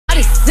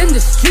the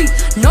street.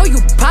 Know you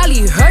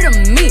probably heard of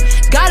me.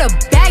 Got a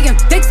bag and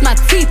fix my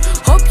teeth.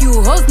 Hope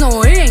you hoes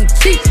know it ain't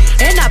cheap.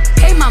 And I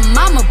pay my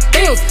mama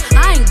bills.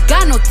 I ain't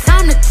got no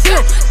time to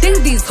chill.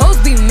 Think these hoes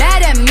be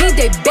mad at me.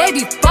 They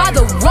baby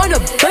father wanna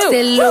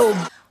build.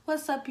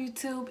 What's up,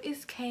 YouTube?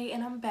 It's Kay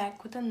and I'm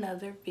back with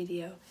another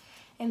video.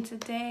 And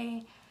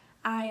today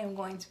I am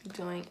going to be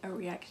doing a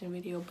reaction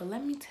video. But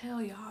let me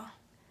tell y'all,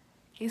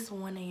 it's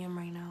 1 a.m.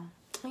 right now.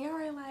 And y'all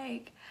are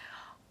like,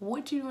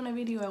 what you doing a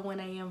video at 1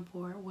 a.m.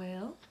 for?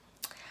 Well,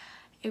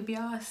 if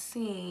y'all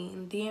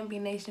seen,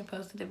 DMB Nation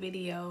posted a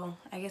video.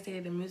 I guess they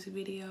did a music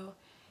video.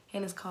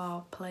 And it's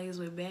called Playz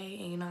with Bae.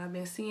 And you know, I've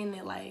been seeing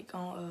it like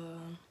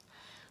on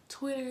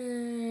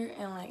Twitter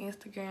and like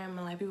Instagram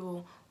and like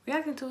people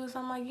reacting to it. So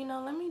I'm like, you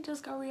know, let me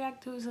just go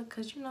react to it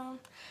because, you know,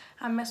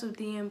 I mess with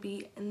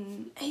DMB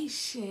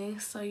Nation.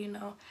 So, you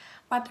know,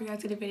 I'm about to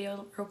react to the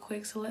video real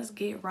quick. So let's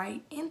get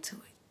right into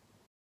it.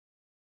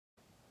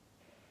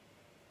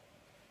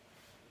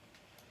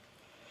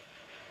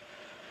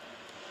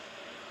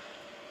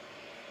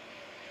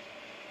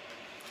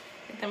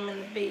 Get them in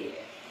the bed.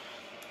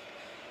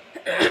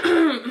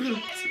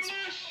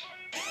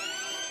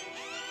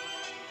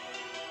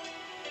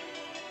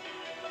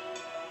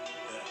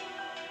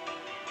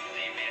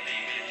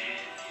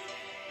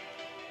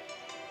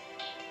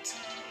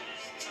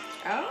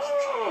 Oh,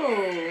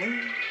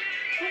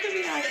 look at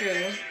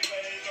Bianca.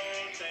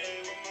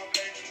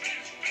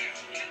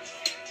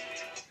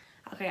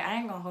 Okay, I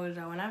ain't gonna hold it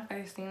though. When I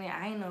first seen it,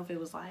 I didn't know if it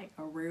was like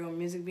a real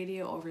music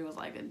video or if it was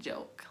like a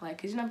joke. Like,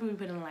 cause you know people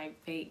putting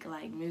like fake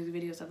like music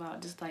videos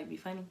about just like be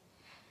funny.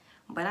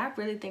 But I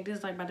really think this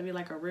is like about to be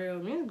like a real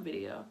music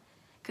video.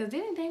 Cause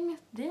didn't Damien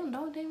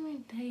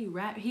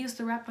rap? He used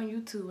to rap on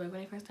YouTube like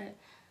when he first started.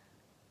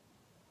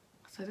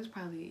 So this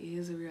probably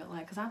is a real,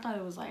 like, cause I thought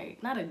it was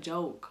like, not a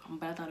joke,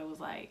 but I thought it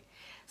was like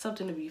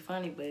something to be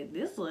funny, but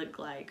this looked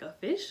like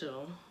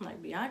official.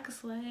 Like Bianca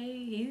Slay,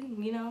 he,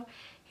 you know,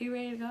 he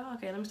ready to go.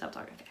 Okay, let me stop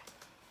talking, okay.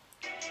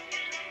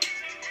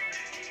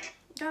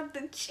 Got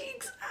the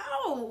cheeks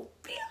out,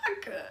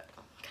 Bianca.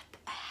 Got the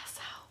ass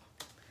out.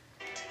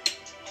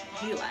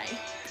 He like,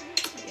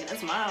 yeah,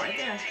 that's mine right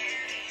there.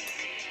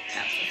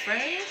 Got the fur.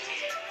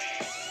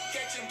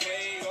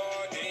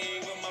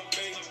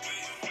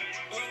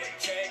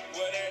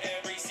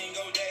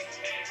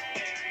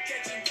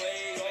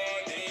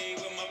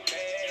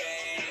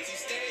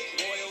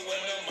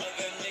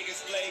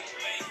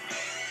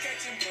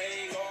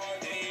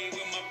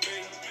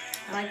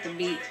 I like the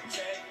beat.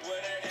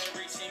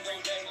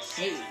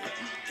 Hey.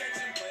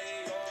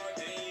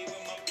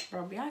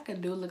 Bro, Bianca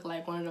do look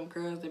like one of them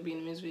girls that be in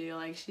the music video.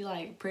 Like, she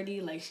like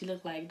pretty. Like, she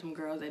look like them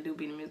girls that do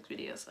be in the music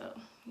video. So,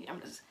 yeah,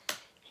 I'm just,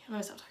 let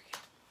me stop talking.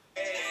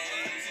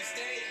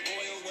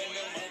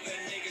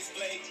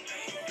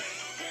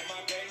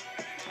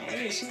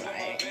 Hey, she's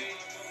like,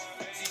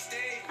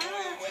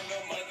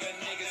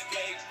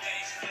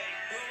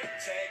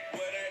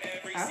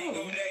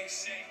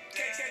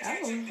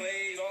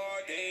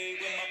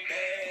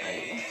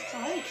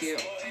 oh,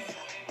 cute.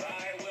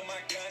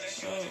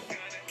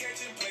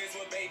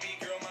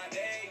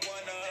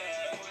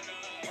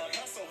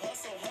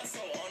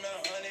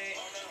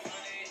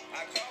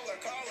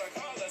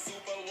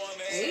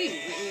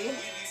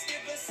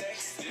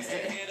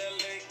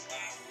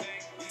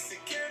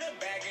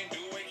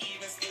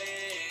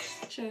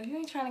 Sure, if you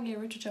ain't trying to get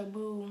rich with your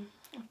boo,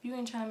 if you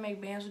ain't trying to make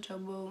bands with your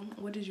boo,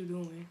 what is you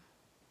doing?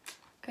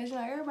 Cause you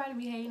know everybody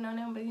be hating on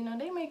them, but you know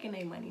they making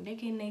their money, they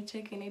getting their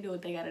chicken, they do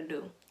what they gotta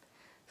do.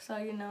 So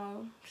you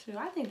know, sure,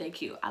 I think they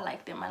cute. I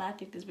like them, and I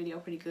think this video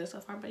pretty good so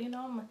far. But you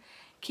know, I'm gonna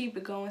keep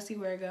it going, see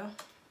where it go.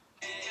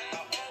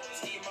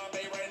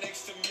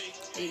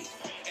 Hey.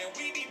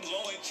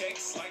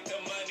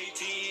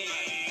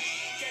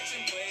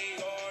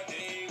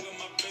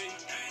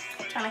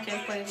 Trying to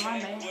catch Playz my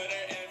man.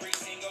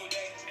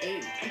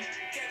 Hey.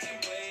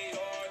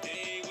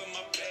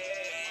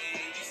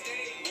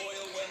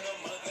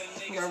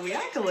 Bro,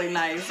 Bianca look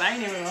nice. I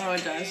ain't even gonna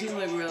hold y'all. She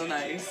look real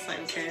nice.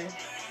 Like, okay.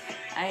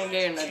 I ain't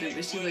getting nothing,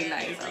 but she look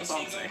nice. That's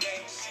all I'm saying. Hey,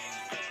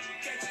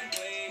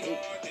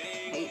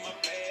 hey, hey,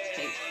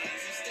 hey,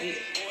 hey.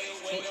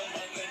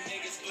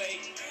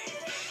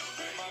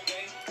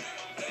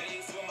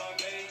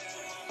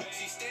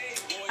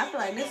 I feel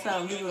like this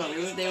song people don't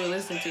really, they will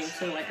listen to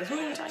too. Like, cause who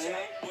ain't talking about?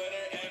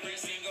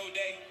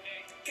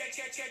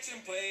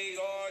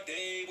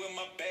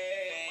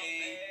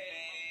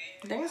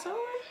 Dance over?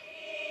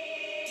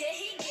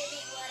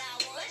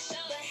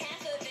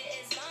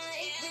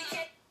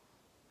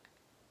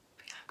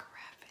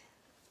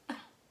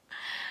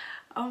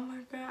 Oh my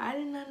god, I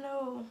did not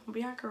know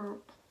Bianca.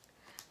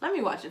 Let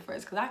me watch it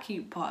first because I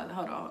keep pausing.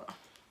 Hold on.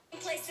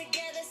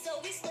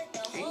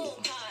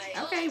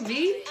 Okay,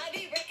 B.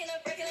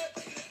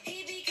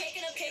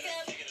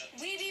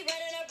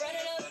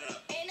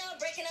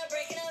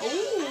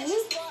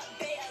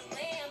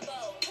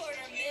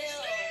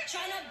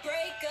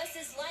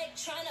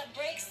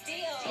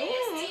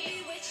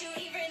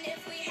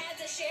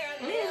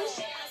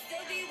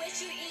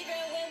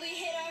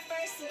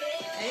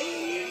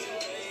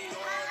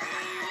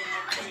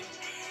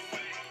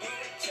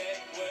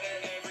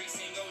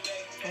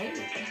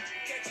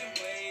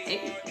 Hey.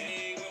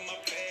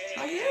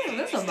 Oh yeah,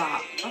 this a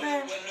bop.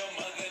 Okay.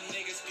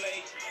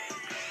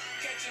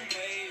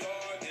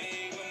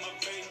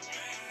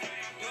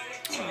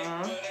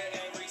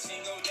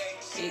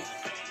 Hey.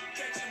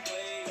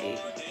 Hey.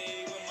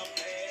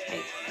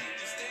 Hey.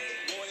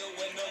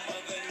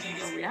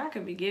 Rihanna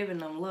could be giving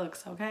them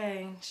looks,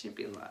 okay? She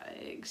be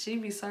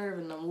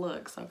serving them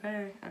looks,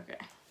 okay? Okay.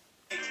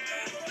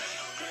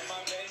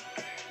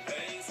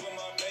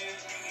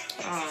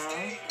 Hey.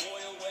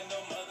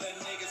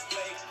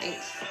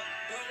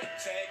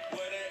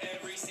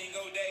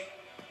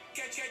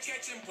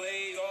 Catching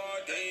Playz all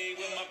day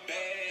with my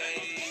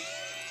babe.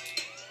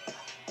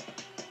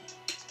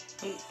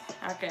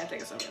 Okay, I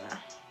think it's over now.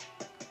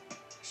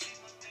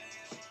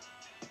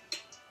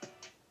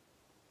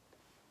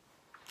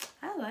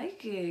 I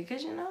like it,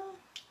 cause you know,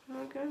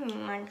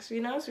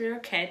 it's real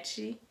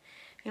catchy.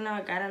 You know,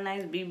 it got a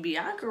nice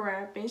Bianca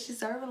rap and she's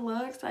serving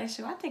looks like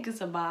shit. I think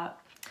it's a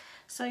bop.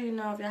 So you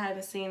know, if y'all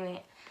haven't seen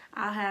it,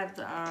 I'll have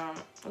the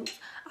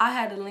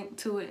link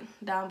to it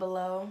down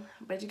below.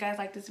 But you guys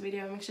like this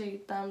video, make sure you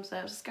thumbs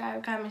up,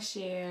 subscribe, comment,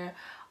 share,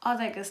 all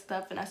that good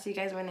stuff, and I'll see you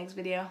guys in my next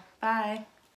video. Bye.